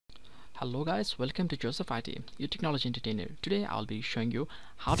Hello guys, welcome to Joseph IT, your technology entertainer. Today I'll be showing you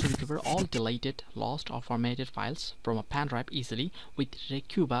how to recover all deleted, lost or formatted files from a pen drive easily with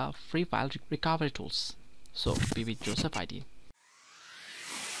Recuva free file recovery tools. So be with Joseph IT.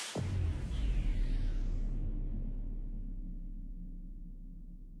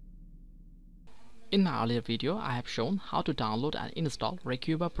 In my earlier video, I have shown how to download and install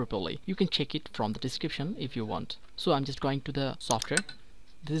Recuva properly. You can check it from the description if you want. So I'm just going to the software.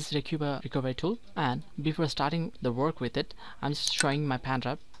 This is Recuva recovery tool, and before starting the work with it, I'm just showing my pen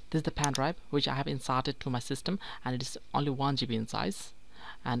drive. This is the pen drive which I have inserted to my system, and it is only 1 GB in size.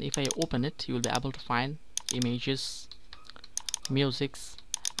 And if I open it, you will be able to find images, musics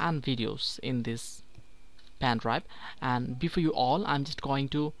and videos in this pen drive. And before you all, I'm just going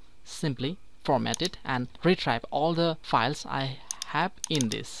to simply format it and retrieve all the files I have in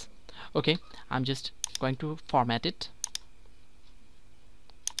this. Okay, I'm just going to format it.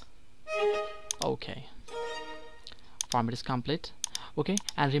 Okay, format is complete. Okay,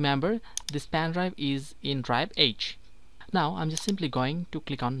 and remember this pen drive is in drive H. Now I'm just simply going to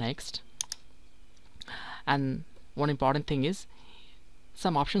click on next, and one important thing is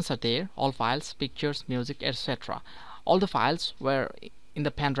some options are there: all files, pictures, music, etc. All the files were in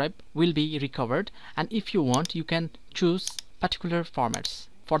the pen drive will be recovered, and if you want you can choose particular formats.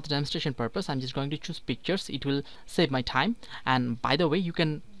 For the demonstration purpose, I'm just going to choose pictures. It will save my time, and by the way, you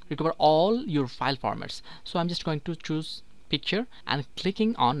can recover all your file formats. So I'm just going to choose picture and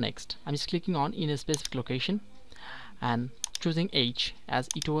clicking on next. I'm just clicking on in a specific location and choosing H as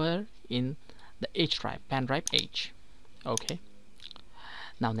it were in the H drive, pen drive H. Okay,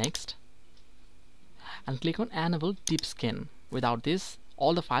 now next, and click on enable deep scan. Without this,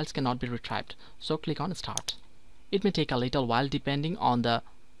 all the files cannot be retrieved, so click on start. It may take a little while depending on the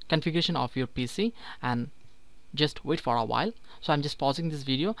configuration of your PC, and just wait for a while. So I'm just pausing this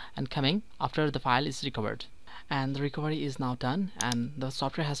video and coming after the file is recovered. And the recovery is now done, and the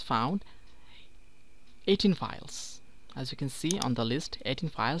software has found 18 files. As you can see on the list, 18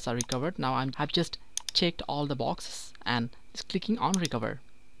 files are recovered. Now I've just checked all the boxes and just clicking on recover,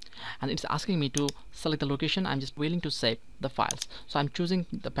 and it's asking me to select the location I'm just willing to save the files. So I'm choosing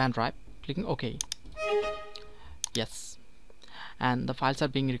the pen drive, clicking OK. Yes, and the files are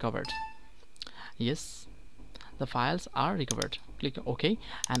being recovered. Yes, the files are recovered. Click OK,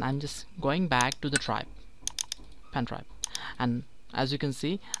 and I'm just going back to the pen drive, and as you can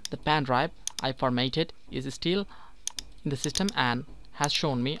see, the pen drive I formatted is still in the system and has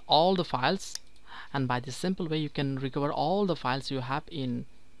shown me all the files. And by this simple way, you can recover all the files you have in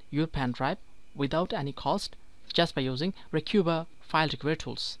your pen drive without any cost, just by using Recuva file recovery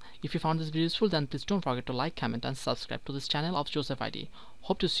tools. If you found this video useful, then please don't forget to like, comment and subscribe to this channel of Joseph IT.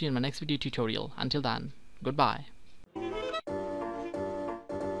 Hope to see you in my next video tutorial. Until then, goodbye.